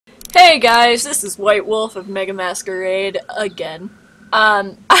Hey guys, this is White Wolf of Mega Masquerade again.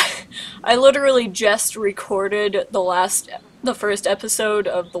 I literally just recorded the first episode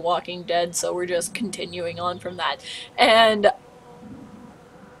of The Walking Dead, so we're just continuing on from that. And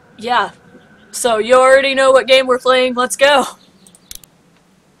yeah, so you already know what game we're playing. Let's go.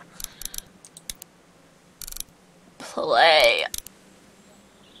 Play.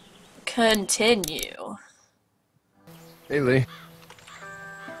 Continue. Hey, Lee.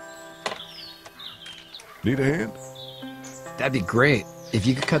 Need a hand? That'd be great. If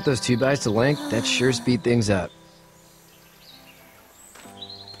you could cut those 2x to length, that'd sure speed things up.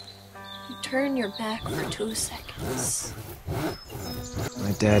 Turn your back for 2 seconds.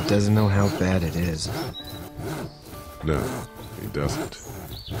 My dad doesn't know how bad it is. No, he doesn't.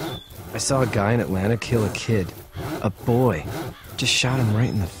 I saw a guy in Atlanta kill a kid. A boy. Just shot him right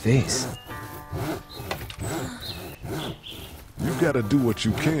in the face. You gotta do what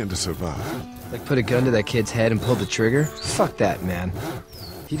you can to survive. Like put a gun to that kid's head and pull the trigger? Fuck that, man.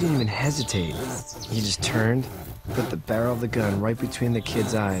 He didn't even hesitate. He just turned, put the barrel of the gun right between the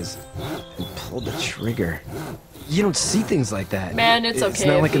kid's eyes, and pulled the trigger. You don't see things like that. Man, it's okay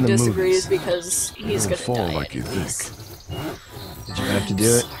not if like he in the disagrees movies. because he's Don't gonna fall die like you anyways. think. Did you have to do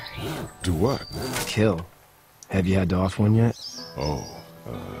it? Sorry. Do what? Kill. Have you had to off one yet? Oh,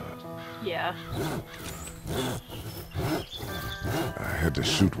 Yeah. I had to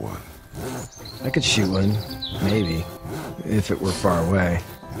shoot one. I could shoot one, maybe, if it were far away.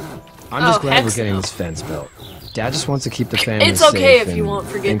 I'm just glad heck we're getting no. this fence built. Dad just wants to keep the family It's safe. okay if you and won't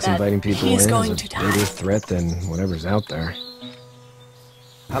forget thinks that inviting people he's in going is to a die. bigger threat than whatever's out there.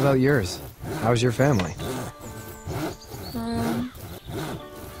 How about yours? How's your family? I'm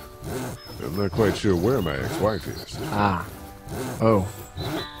not quite sure where my ex-wife is. Ah. Oh.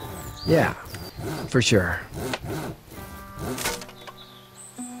 Yeah. For sure.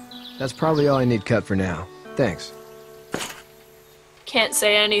 That's probably all I need cut for now. Thanks. Can't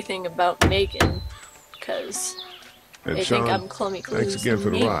say anything about Macon, because And they Shaun, think I'm Clummy Clue's thanks again for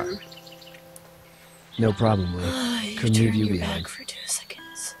the neighbor. ride. No problem, Lee. You Couldn't leave turn you your behind. back for 2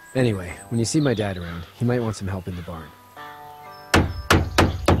 seconds. Anyway, when you see my dad around, he might want some help in the barn.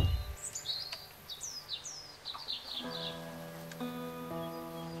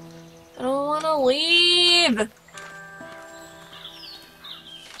 I don't want to leave.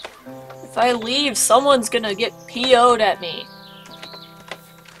 If I leave, someone's gonna get PO'd at me.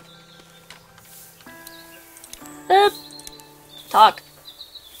 Boop. Talk.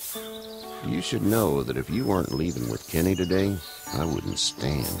 You should know that if you weren't leaving with Kenny today, I wouldn't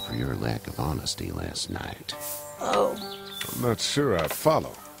stand for your lack of honesty last night. Oh. I'm not sure I'd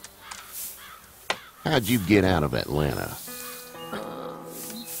follow. How'd you get out of Atlanta?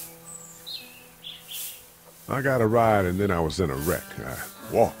 I got a ride and then I was in a wreck. I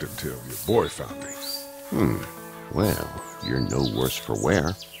walked until your boy found me. Well, you're no worse for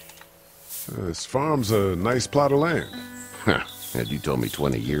wear. This farm's a nice plot of land. Huh. Had you told me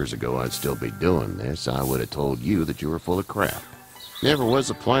 20 years ago I'd still be doing this, I would have told you that you were full of crap. Never was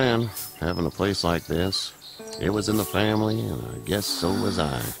a plan, having a place like this. It was in the family, and I guess so was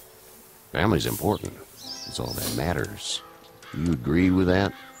I. Family's important. It's all that matters. You agree with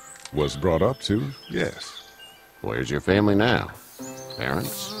that? Was brought up to, yes. Where's your family now?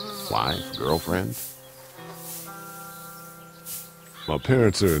 Parents? Wife? Girlfriend? My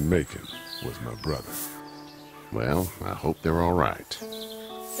parents are in Macon with my brother. Well, I hope they're all right.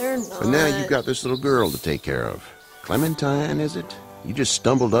 They're not. But now you've got this little girl to take care of. Clementine, is it? You just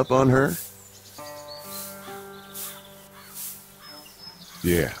stumbled up on her?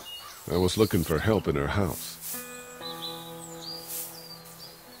 Yeah, I was looking for help in her house.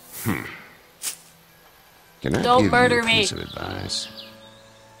 Can I Don't give murder you a me. piece of advice?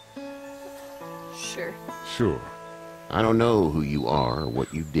 Sure. Sure. I don't know who you are or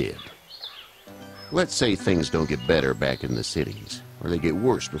what you did. Let's say things don't get better back in the cities, or they get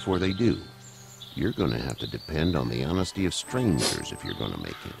worse before they do. You're gonna have to depend on the honesty of strangers if you're gonna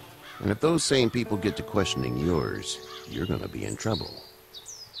make it. And if those same people get to questioning yours, you're gonna be in trouble.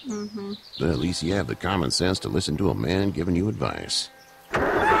 But at least you have the common sense to listen to a man giving you advice. No.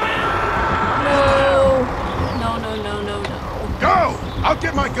 No, no, no, no, no. Go! I'll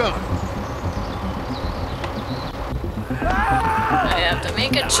get my gun! I have to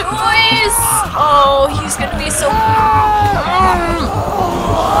make a choice. Oh, he's gonna be so.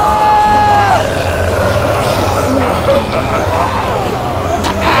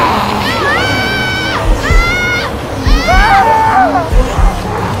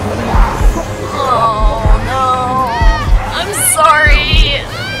 Oh no. I'm sorry.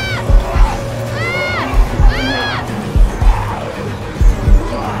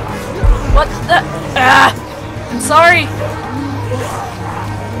 What the? Ah! I'm sorry.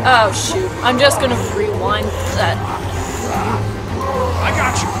 Oh shoot! I'm just gonna rewind that. I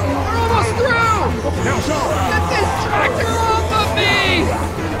got you. We're almost through! Now, Shaun! Get this tractor off of me!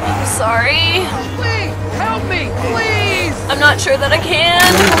 I'm sorry. Please, help me, please! I'm not sure that I can.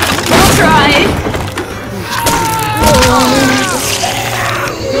 I'll try.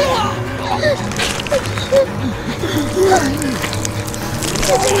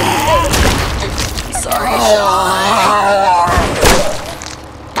 Sorry, Shaun.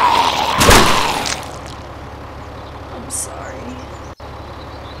 I'm sorry.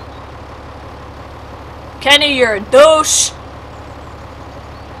 Kenny, you're a douche.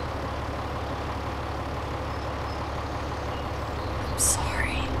 I'm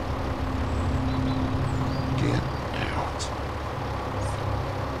sorry. Get out.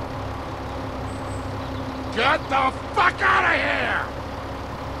 Get the fuck out of here!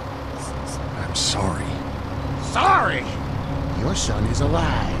 I'm sorry. Sorry? Your son is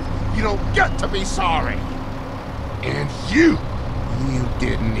alive. You don't get to be sorry. And you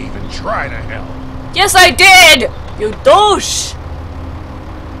didn't even try to help. Yes, I did! You douche!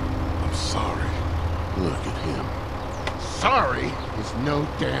 I'm sorry. Look at him. Sorry is no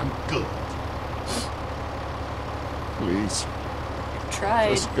damn good. Please, Tried.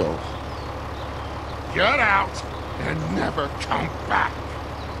 let's go. Get out and never come back.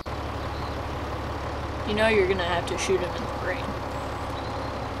 You know you're gonna have to shoot him in the brain.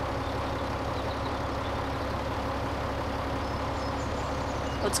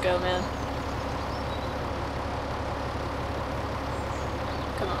 Let's go, man.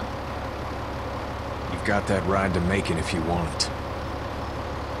 Come on. You've got that ride to Macon if you want it.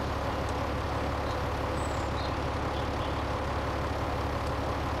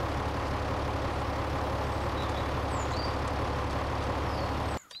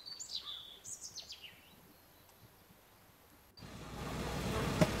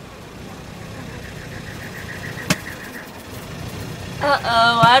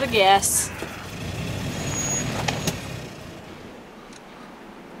 Uh-oh, out of gas.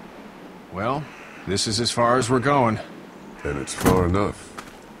 Well, this is as far as we're going. And it's far enough.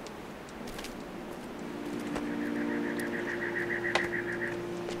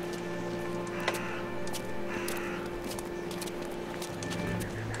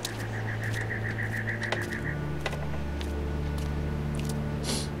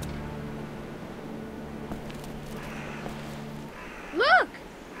 Look!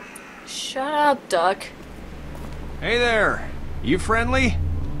 Shut up, Duck. Hey there! You friendly?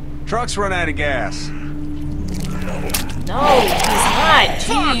 Truck's run out of gas. No, he's not.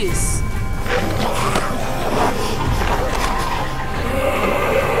 Jeez.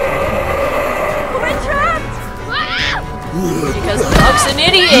 We're trapped! Ah! Because Duck's an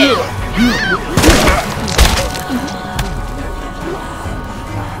idiot.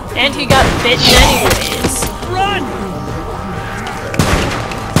 And he got bitten anyways. Run!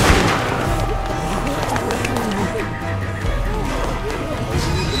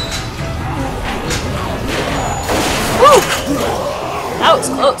 That was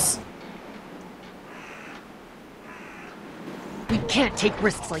close. We can't take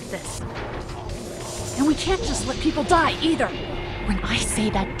risks like this. And we can't just let people die, either. When I say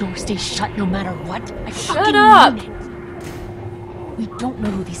that door stays shut no matter what, I fucking up. mean it. We don't know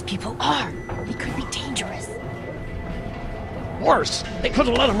who these people are. They could be dangerous. Worse, they could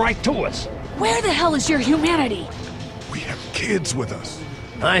have let him right to us. Where the hell is your humanity? We have kids with us.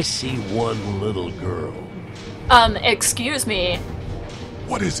 I see one little girl. Excuse me.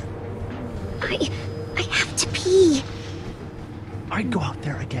 What is it? I have to pee. I'd go out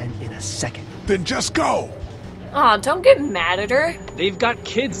there again in a second. Then just go. Aw, don't get mad at her. They've got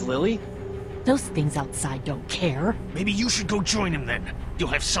kids, Lily. Those things outside don't care. Maybe you should go join him then. You'll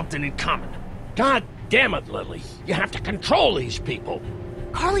have something in common. God damn it, Lily. You have to control these people.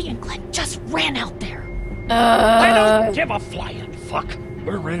 Carly and Glenn just ran out there. I don't give a flying fuck.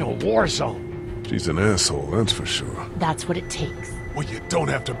 We're in a war zone. She's an asshole, that's for sure. That's what it takes. Well, you don't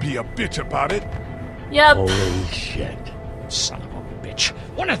have to be a bitch about it. Yep. Holy shit. Son of a bitch.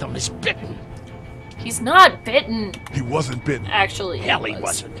 One of them is bitten. He's not bitten. He wasn't bitten. Actually, Hell, he was.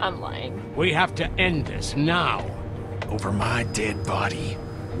 wasn't. I'm lying. We have to end this now. Over my dead body.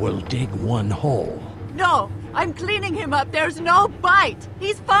 We'll dig one hole. No, I'm cleaning him up. There's no bite.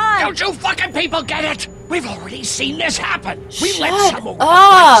 He's fine. Don't you fucking people get it? We've already seen this happen. We let Shut some of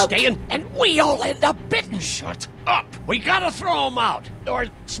up. stay in, and we all end up bitten. Shut up. We gotta throw him out, or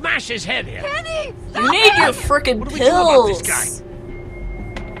smash his head in. Penny, You need your frickin' What do we do about this pills.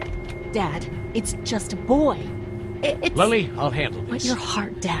 guy? Dad, it's just a boy. It's... Lily, I'll handle But this. your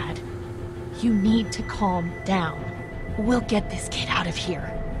heart, Dad. You need to calm down. We'll get this kid out of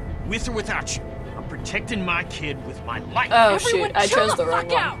here. With or without you, I'm protecting my kid with my life. Oh Everyone shoot, I chill chose the wrong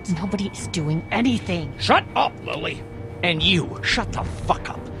fuck one. out. Nobody is doing anything. Shut up, Lily. And you, shut the fuck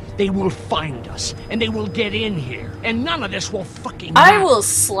up. They will find us, and they will get in here, and none of this will fucking matter. I will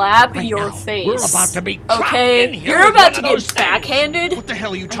slap Right your now, face. we're about to be trapped okay, in here you're with about to one of those get things. backhanded. What the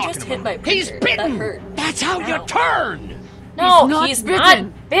hell are you I talking just hit about? my printer. He's bitten. That hurt. That's how you Ow. turn. No, not he's bitten.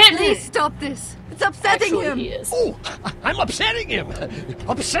 not bitten. Please stop this. It's upsetting Actually, him. he is. Oh, I'm upsetting him.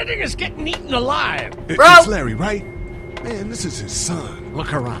 Upsetting is getting eaten alive. Bro. It's Larry, right? Man, this is his son.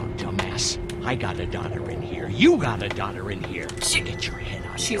 Look around, dumbass. I got a daughter in here. You got a daughter in here. Get your head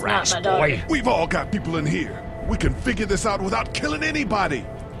out of She's your not ass, my daughter. boy. We've all got people in here. We can figure this out without killing anybody.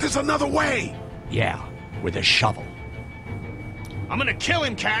 There's another way. Yeah, with a shovel. I'm gonna kill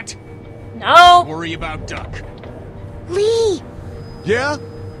him, Cat. No. Worry about Duck. Lee, Yeah?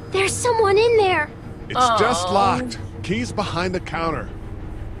 there's someone in there. It's just locked. Key's behind the counter.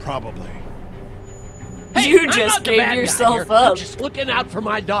 Probably. You I'm just not the gave bad guy yourself here. up. I'm just looking out for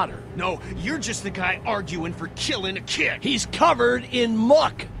my daughter. No, you're just the guy arguing for killing a kid. He's covered in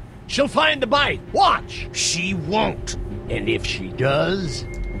muck. She'll find the bite. Watch. She won't. And if she does,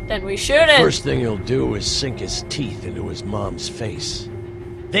 Then we shouldn't. first thing he'll do is sink his teeth into his mom's face.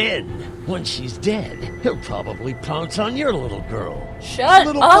 Then, once she's dead, he'll probably pounce on your little girl. Shut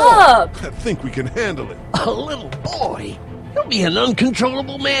Little up. boy. I think we can handle it. A little boy? He'll be an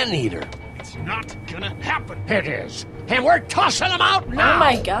uncontrollable man-eater. It's not gonna happen. It is. And we're tossing him out now. Oh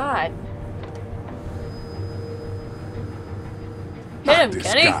my god. Hit him, This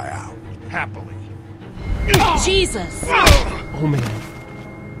Kenny. guy out. Happily. Jesus! Oh man.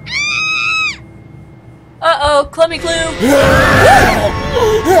 Uh-oh, Clemmy Clue.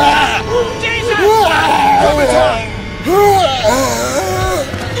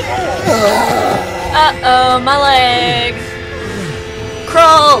 Uh-oh, my leg.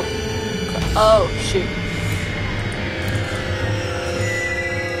 Crawl. Oh, shoot.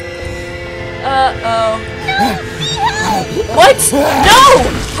 Uh-oh. What? No!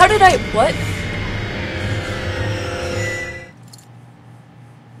 How did I... What?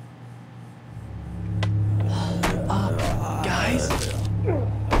 Guys?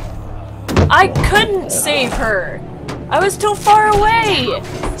 I couldn't save her. I was too far away.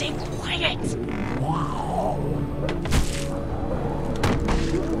 Stay quiet!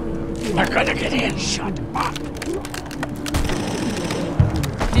 We're gonna get in. Shut up.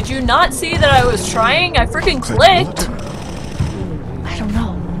 Did you not see that I was trying? I freaking clicked. I don't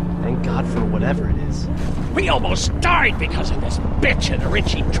know. Thank God for whatever it is. We almost died because of this bitch and her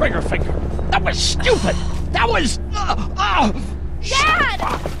itchy trigger finger. That was stupid. That was... Dad!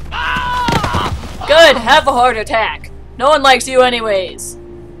 Good, have a heart attack. No one likes you anyways.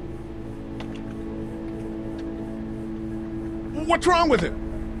 What's wrong with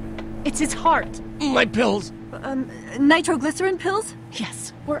him? It's his heart. My pills. Nitroglycerin pills?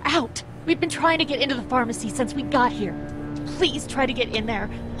 Yes, we're out. We've been trying to get into the pharmacy since we got here. Please try to get in there.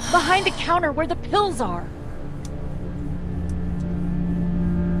 Behind the counter where the pills are.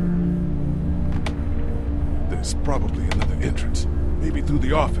 There's probably another entrance. Maybe through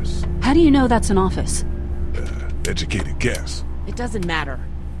the office. How do you know that's an office? Educated guess. It doesn't matter.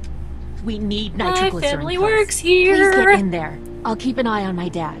 We need My nitroglycerin family pills. works Please here. get in there. I'll keep an eye on my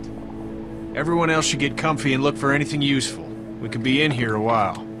dad. Everyone else should get comfy and look for anything useful. We could be in here a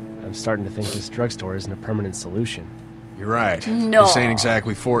while. I'm starting to think this drugstore isn't a permanent solution. You're right. No. This ain't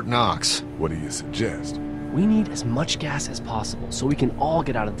exactly Fort Knox. What do you suggest? We need as much gas as possible so we can all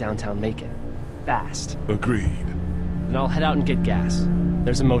get out of downtown Macon. Fast. Agreed. And I'll head out and get gas.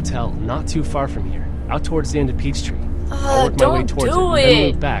 There's a motel not too far from here, out towards the end of Peachtree. I'll work my way don't towards do it, and then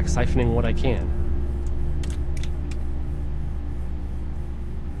it. move back, siphoning what I can.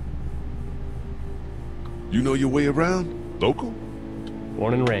 You know your way around? Local?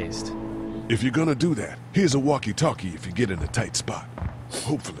 Born and raised. If you're gonna do that, here's a walkie-talkie if you get in a tight spot.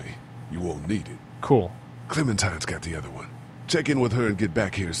 Hopefully, you won't need it. Cool. Clementine's got the other one. Check in with her and get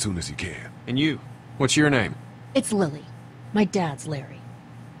back here as soon as you can. And you? What's your name? It's Lily. My dad's Larry.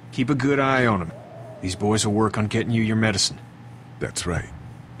 Keep a good eye on him. These boys will work on getting you your medicine. That's right.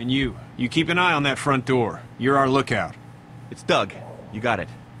 And you keep an eye on that front door. You're our lookout. It's Doug. You got it.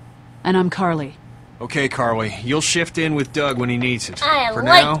 And I'm Carly. Okay, Carly, you'll shift in with Doug when he needs it. I For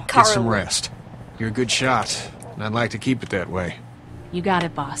like now, get some Carly. rest. You're a good shot, and I'd like to keep it that way. You got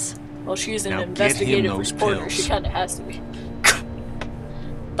it, boss. Well, she's an Now get him investigative those reporter. pills. She kind of has to be.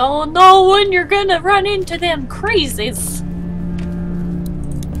 Don't know when you're gonna run into them crazies.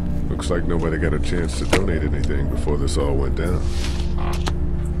 Looks like nobody got a chance to donate anything before this all went down.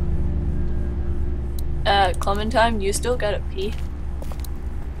 Clementine, you still gotta pee?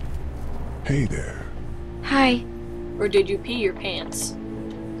 Hey there. Hi. Or did you pee your pants?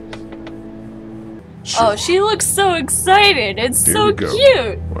 Sure. Oh, she looks so excited! It's Here so we go.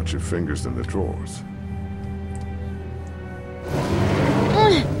 cute! Watch your fingers in the drawers.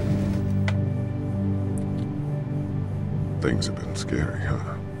 Things have been scary,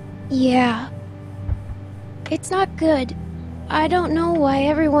 huh? Yeah. It's not good. I don't know why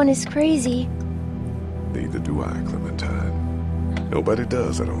everyone is crazy. Neither do I, Clementine. Nobody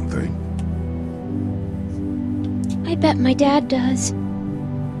does, I don't think. I bet my dad does.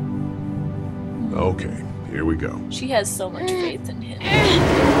 Okay, here we go. She has so much faith in him.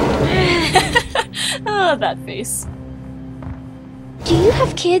 Oh, that face. Do you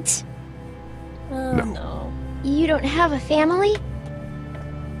have kids? No. You don't have a family?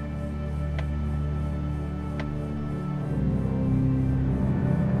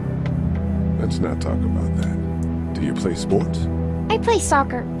 Let's not talk about that. Do you play sports? I play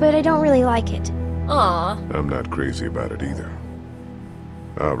soccer, but I don't really like it. Aw. I'm not crazy about it either.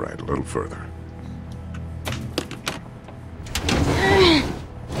 All right, a little further.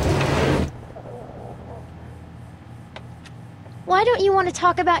 Why don't you want to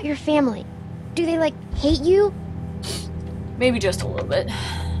talk about your family? Do they, like, hate you? Maybe just a little bit.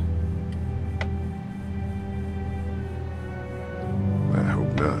 I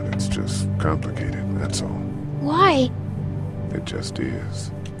hope not. It's just complicated, that's all. Why? It just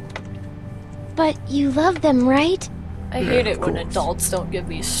is. But you love them, right? I hate it when adults don't give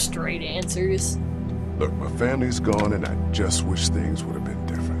me straight answers. Look, my family's gone and I just wish things would have been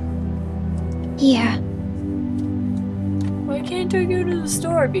different. Yeah. Why can't I go to the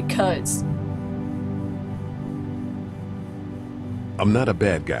store? Because... I'm not a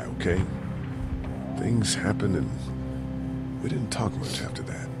bad guy, okay? Things happened and we didn't talk much after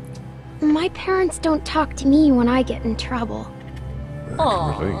that. My parents don't talk to me when I get in trouble. I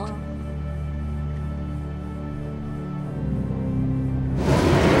Aww. can relate.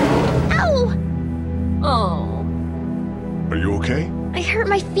 Ow! Oh. Are you okay? I hurt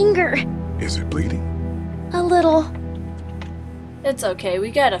my finger. Is it bleeding? A little. It's okay,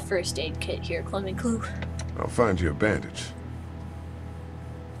 we got a first aid kit here, Clement Clue. I'll find you a bandage.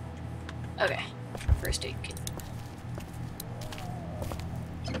 Okay, first aid kit.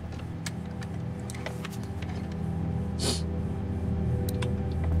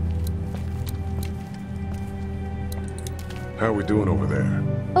 How are we doing over there?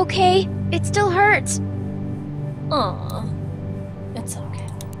 Okay, it still hurts. Aw. It's okay.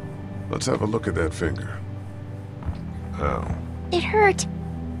 Let's have a look at that finger. Ow. It hurt.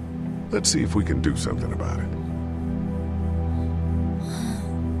 Let's see if we can do something about it.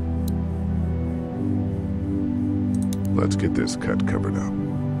 Let's get this cut covered up.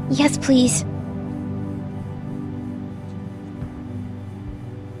 Yes, please.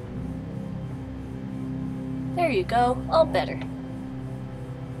 There you go, all better.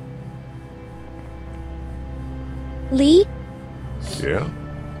 Lee? Yeah?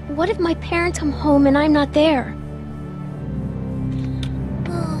 What if my parents come home and I'm not there?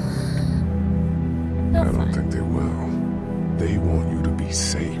 I don't think they will. They want you to be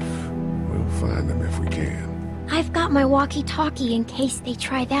safe. We'll find them if we can. I've got my walkie-talkie in case they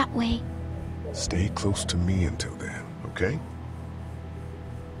try that way. Stay close to me until then, okay?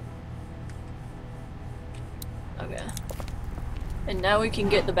 Okay. And now we can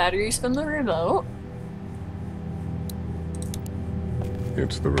get the batteries from the remote.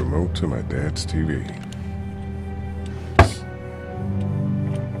 It's the remote to my dad's TV.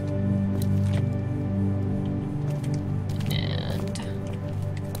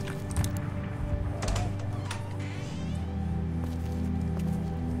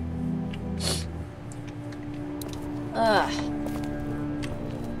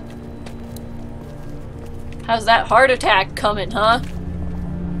 How's that heart attack coming, huh?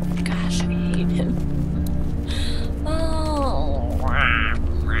 Gosh, I hate him. Oh.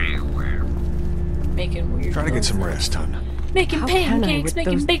 Making weird Try to get some noises. rest, hon. Making How can I pancakes, with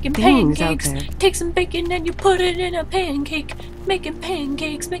making those bacon things out pancakes. there? Take some bacon and you put it in a pancake. Making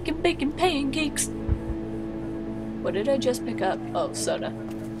pancakes, making bacon pancakes. What did I just pick up? Oh, soda.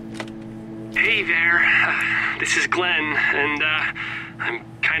 Hey there, this is Glenn, and I'm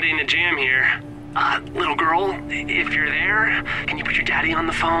kinda in a jam here. Little girl, if you're there, can you put your daddy on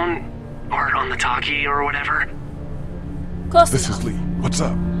the phone? Or on the talkie or whatever? Close This enough. is Lee. What's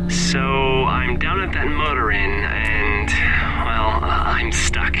up? So, I'm down at that motor inn, and, well, I'm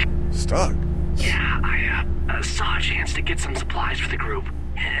stuck. Stuck? Yeah, I saw a chance to get some supplies for the group,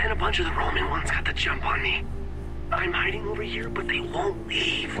 and a bunch of the Roman ones got the jump on me. I'm hiding over here, but they won't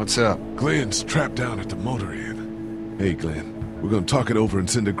leave. What's up? Glenn's trapped down at the motor inn. Hey, Glenn, we're gonna talk it over and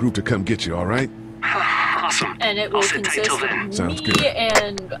send a group to come get you, all right? Awesome. And it will consist of Sounds me good.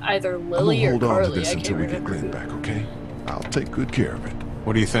 and either Lily I'm or gonna hold on to Carly. this I until can't we get remember Glenn who. back, okay? I'll take good care of it.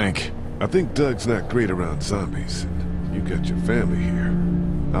 What do you think? I think Doug's not great around zombies. And you got your family here.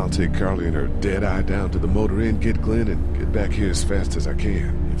 I'll take Carly and her dead eye down to the motor inn, get Glenn, and get back here as fast as I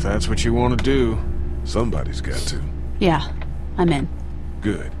can. If that's what you want to do. Somebody's got to. Yeah, I'm in.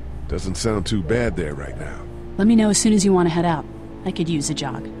 Good. Doesn't sound too bad there right now. Let me know as soon as you want to head out. I could use a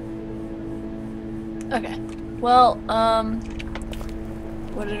jog. Okay. Well,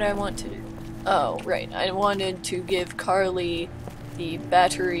 what did I want to do? Oh, right. I wanted to give Carly the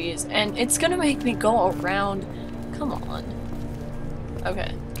batteries, and it's gonna make me go around. Come on.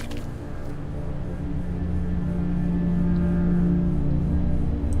 Okay.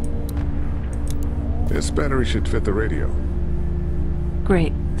 This battery should fit the radio.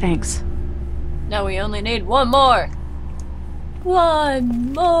 Great, thanks. Now we only need one more!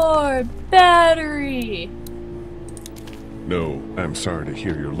 One more battery! No, I'm sorry to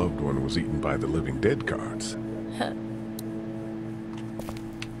hear your loved one was eaten by the living dead cards.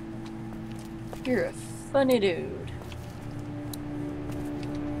 You're a funny dude.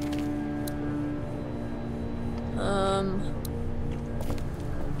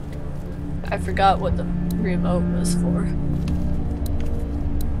 I forgot what the remote was for.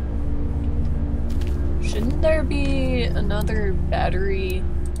 Shouldn't there be another battery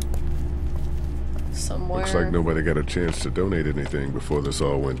somewhere? Looks like nobody got a chance to donate anything before this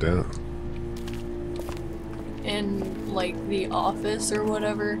all went down. In, like, the office or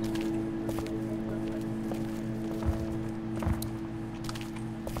whatever?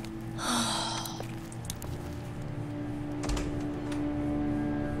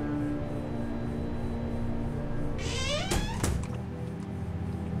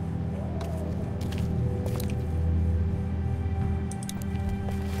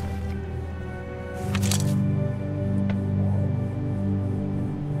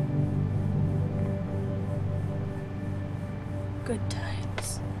 Good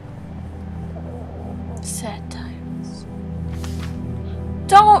times. Sad times.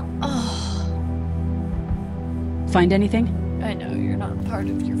 Don't! Oh. Find anything? I know, you're not part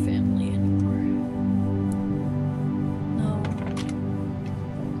of your family anymore. No.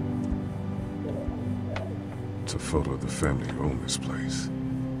 It's a photo of the family who own this place.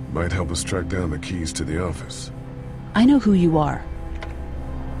 Might help us track down the keys to the office. I know who you are.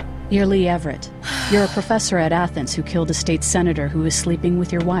 You're Lee Everett. You're a professor at Athens who killed a state senator who was sleeping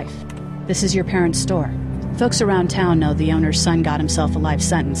with your wife. This is your parents' store. Folks around town know the owner's son got himself a life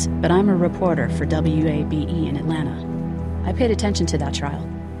sentence, but I'm a reporter for WABE in Atlanta. I paid attention to that trial.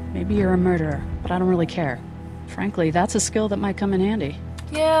 Maybe you're a murderer, but I don't really care. Frankly, that's a skill that might come in handy.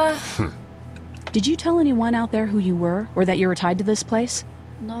 Yeah. Did you tell anyone out there who you were, or that you were tied to this place?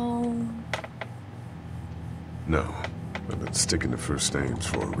 No. No. I've been sticking to first names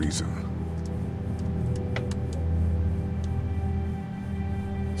for a reason.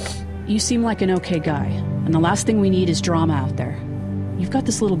 You seem like an okay guy, and the last thing we need is drama out there. You've got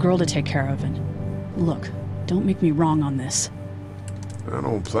this little girl to take care of, and look, don't make me wrong on this. I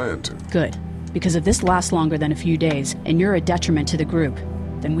don't plan to. Good, because if this lasts longer than a few days, and you're a detriment to the group,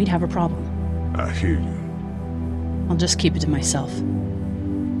 then we'd have a problem. I hear you. I'll just keep it to myself.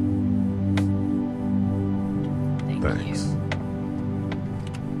 Thanks.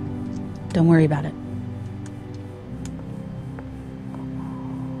 Don't worry about it.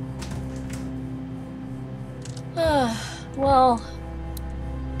 Well,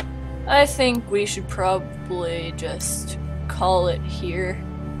 I think we should probably just call it here.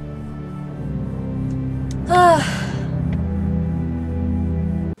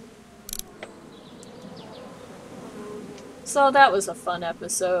 So that was a fun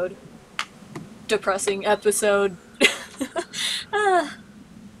episode. Depressing episode.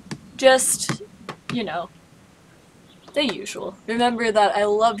 Just, you know, the usual. Remember that I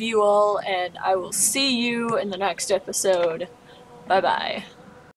love you all, and I will see you in the next episode. Bye-bye.